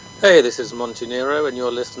Hey, this is Monty Nero, and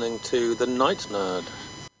you're listening to The Night Nerd.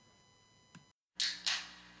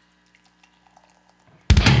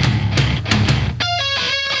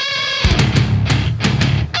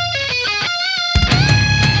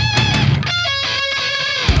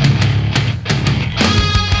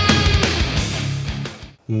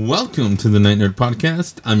 Welcome to the Night Nerd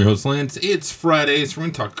Podcast. I'm your host, Lance. It's Friday, so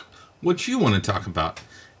we're going to talk what you want to talk about,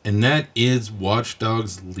 and that is Watch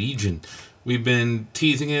Dogs Legion. We've been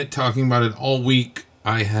teasing it, talking about it all week.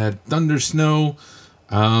 I had Thunder Snow.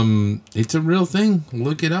 It's a real thing.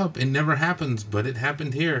 Look it up. It never happens, but it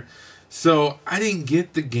happened here. So I didn't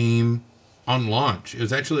get the game on launch. It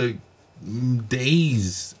was actually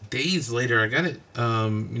days later. I got it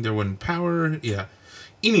either when Power, yeah.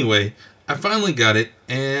 Anyway, I finally got it,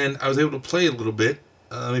 and I was able to play a little bit.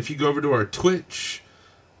 If you go over to our Twitch,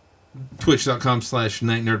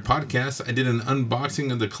 twitch.com/nightnerdpodcast, I did an unboxing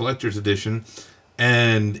of the collector's edition,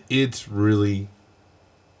 and it's really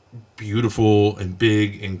beautiful and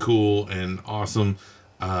big and cool and awesome.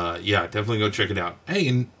 Yeah, definitely go check it out. Hey,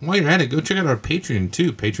 and while you're at it, go check out our Patreon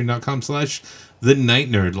too,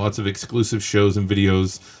 patreon.com/thenightnerd. Lots of exclusive shows and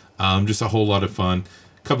videos, just a whole lot of fun.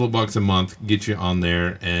 Couple of bucks a month get you on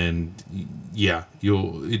there, and yeah,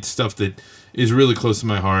 it's stuff that is really close to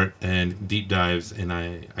my heart and deep dives, and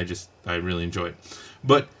I really enjoy it.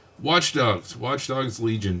 But Watch Dogs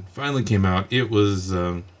Legion finally came out. It was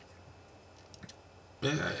I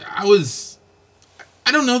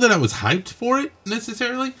don't know that I was hyped for it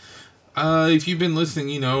necessarily. If you've been listening,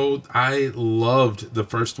 you know I loved the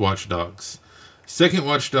first Watch Dogs. Second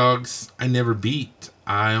Watch Dogs I never beat.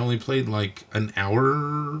 I only played like an hour,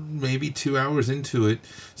 maybe 2 hours into it,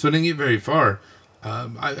 so I didn't get very far.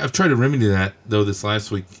 I've tried to remedy that, though, this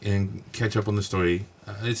last week and catch up on the story.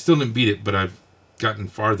 I still didn't beat it, but I've gotten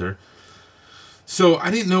farther. So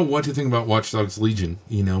I didn't know what to think about Watch Dogs Legion.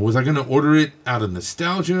 You know, was I going to order it out of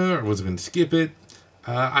nostalgia, or was I going to skip it?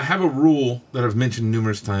 I have a rule that I've mentioned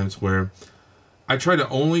numerous times where I try to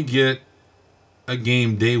only get a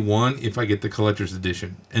game day one if I get the collector's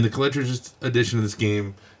edition, and the collector's edition of this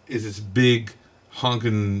game is this big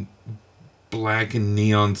honking black and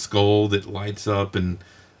neon skull that lights up, and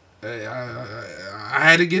I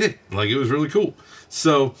had to get it. Like, it was really cool.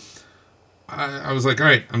 So I was like, all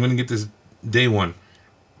right, I'm gonna get this day one.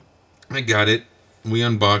 I got it. We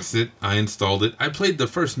unboxed it. I installed it. I played the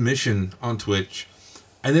first mission on Twitch,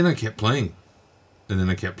 and then I kept playing, and then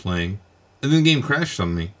the game crashed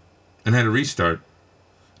on me and had to restart.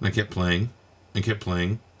 And I kept playing and kept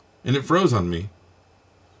playing, and it froze on me.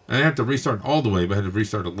 And I had to restart all the way, but I had to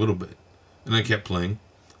restart a little bit. And I kept playing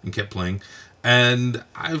and kept playing. And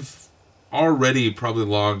I've already probably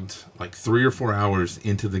logged like 3 or 4 hours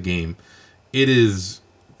into the game. It is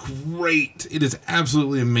great. It is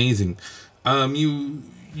absolutely amazing.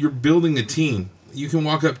 You're building a team. You can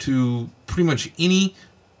walk up to pretty much any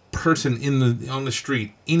person on the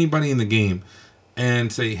street, anybody in the game,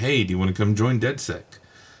 and say, hey, do you want to come join DedSec?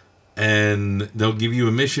 And they'll give you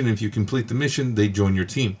a mission. If you complete the mission, they join your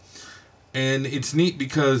team. And it's neat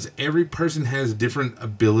because every person has different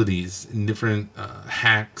abilities and different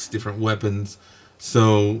hacks, different weapons.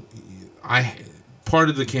 So part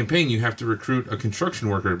of the campaign, you have to recruit a construction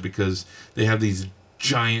worker because they have these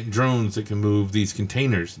giant drones that can move these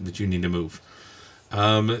containers that you need to move.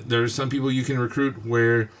 There's some people you can recruit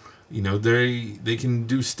where, you know, they can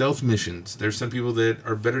do stealth missions. There's some people that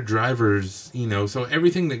are better drivers, you know. So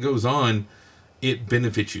everything that goes on, it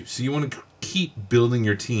benefits you. So you want to keep building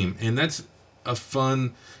your team. And that's a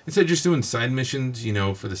fun, instead of just doing side missions, you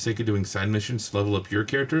know, for the sake of doing side missions to level up your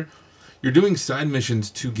character, you're doing side missions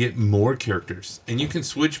to get more characters. And you can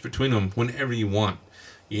switch between them whenever you want.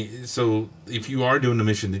 So if you are doing a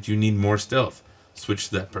mission that you need more stealth, switch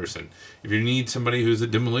to that person. If you need somebody who's a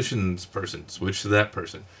demolitions person, switch to that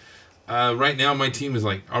person. Right now, my team is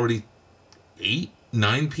like already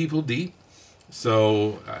 8-9 people deep.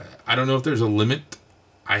 So I don't know if there's a limit.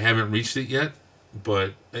 I haven't reached it yet,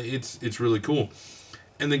 but it's really cool.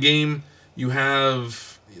 In the game, you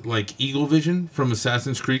have like Eagle Vision from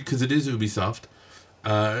Assassin's Creed, because it is Ubisoft,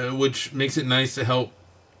 which makes it nice to help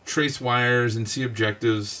trace wires and see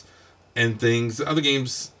objectives and things. The other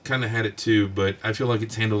games kind of had it too, but I feel like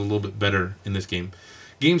it's handled a little bit better in this game.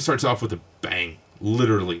 Game starts off with a bang.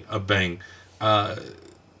 Literally a bang. On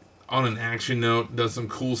an action note, does some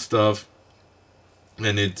cool stuff,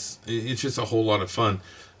 and it's just a whole lot of fun.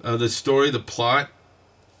 The story, the plot,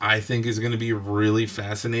 I think is going to be really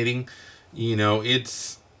fascinating. You know,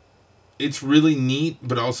 it's really neat,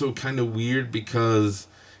 but also kind of weird because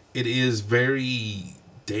it is very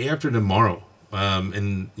day after tomorrow,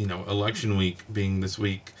 and you know, election week being this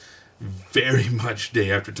week. very much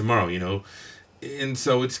day after tomorrow, you know? And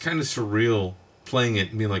so it's kind of surreal playing it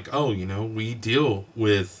and being like, oh, you know, we deal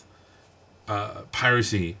with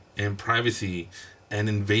piracy and privacy and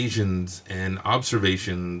invasions and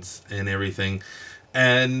observations and everything.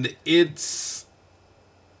 And it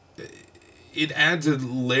adds a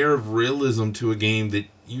layer of realism to a game that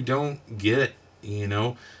you don't get, you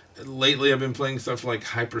know. Lately I've been playing stuff like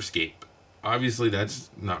Hyperscape. Obviously that's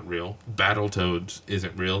not real. Battletoads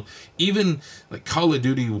isn't real. Even like Call of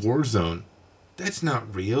Duty Warzone, that's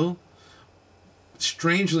not real.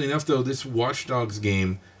 Strangely enough though, this Watch Dogs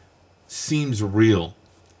game seems real.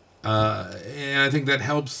 And I think that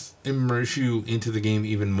helps immerse you into the game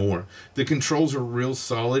even more. The controls are real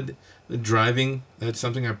solid. The driving, that's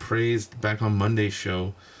something I praised back on Monday's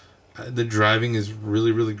show. The driving is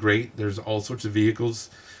really, really great. There's all sorts of vehicles.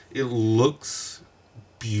 It looks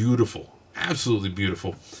beautiful. Absolutely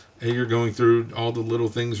beautiful. And you're going through, all the little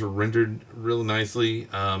things are rendered real nicely.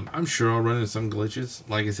 I'm sure I'll run into some glitches.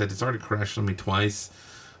 Like I said, it's already crashed on me twice.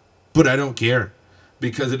 But I don't care.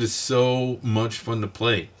 Because it is so much fun to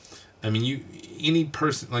play. I mean, any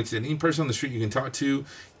person, like I said, any person on the street you can talk to,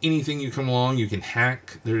 anything you come along, you can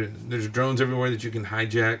hack. There's drones everywhere that you can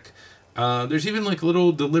hijack. There's even like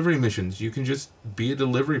little delivery missions. You can just be a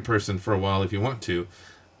delivery person for a while if you want to.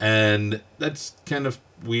 And that's kind of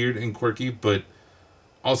weird and quirky, but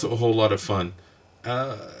also a whole lot of fun.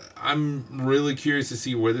 I'm really curious to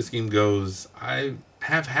see where this game goes. I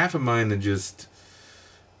have half a mind to just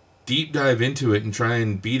deep dive into it and try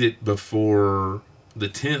and beat it before the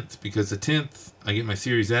 10th, because the 10th I get my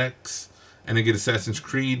Series X and I get Assassin's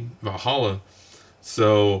Creed Valhalla.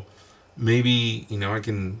 So maybe, you know, I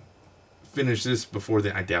can finish this before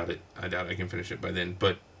then. I doubt it. I doubt I can finish it by then,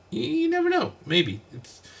 but you never know. Maybe.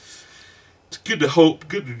 It's good to hope,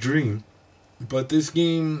 good to dream. But this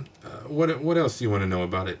game, what else do you want to know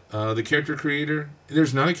about it? The character creator,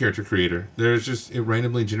 there's not a character creator. There's just, it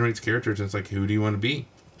randomly generates characters and it's like, who do you want to be?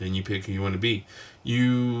 And you pick who you want to be.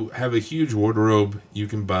 You have a huge wardrobe you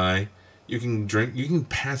can buy. You can drink. You can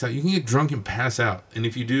pass out. You can get drunk and pass out. And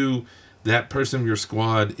if you do, that person of your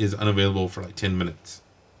squad is unavailable for like 10 minutes.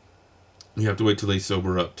 You have to wait till they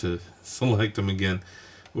sober up to select them again,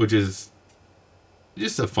 which is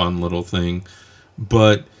just a fun little thing.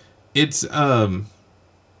 But it's, just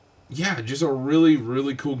a really,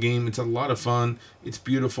 really cool game. It's a lot of fun. It's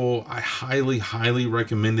beautiful. I highly, highly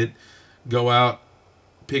recommend it. Go out,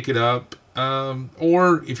 pick it up,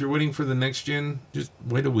 or if you're waiting for the next gen, just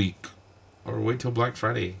wait a week or wait till Black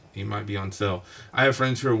Friday. It might be on sale. I have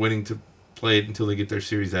friends who are waiting to play it until they get their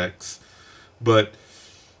Series X, but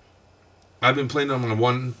I've been playing on my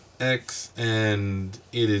One X and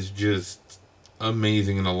it is just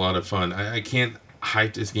amazing and a lot of fun. I can't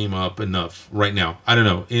hype this game up enough right now. I don't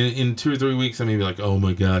know, in 2 or 3 weeks I may be like, oh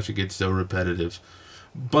my gosh, it gets so repetitive,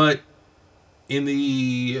 but in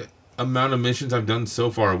the amount of missions I've done so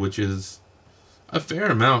far, which is a fair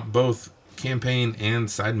amount, both campaign and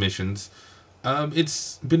side missions,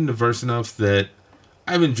 it's been diverse enough that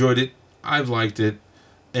I've enjoyed it, I've liked it,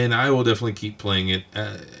 and I will definitely keep playing it,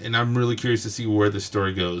 and I'm really curious to see where the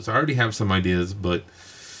story goes. I already have some ideas, but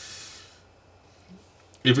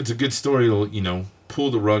if it's a good story, it'll, you know,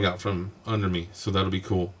 pull the rug out from under me, so that'll be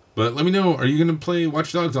cool. But let me know, are you going to play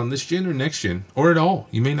Watch Dogs on this gen or next gen? Or at all?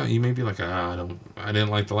 You may not. You may be like, I didn't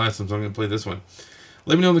like the last one, so I'm going to play this one.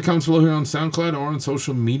 Let me know in the comments below here on SoundCloud or on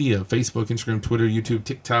social media. Facebook, Instagram, Twitter, YouTube,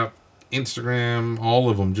 TikTok, Instagram, all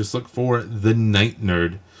of them. Just look for The Night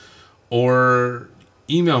Nerd. Or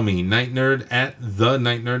email me,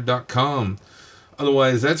 nightnerd@thenightnerd.com.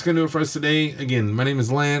 Otherwise, that's going to do it for us today. Again, my name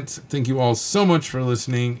is Lance. Thank you all so much for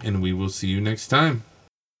listening, and we will see you next time.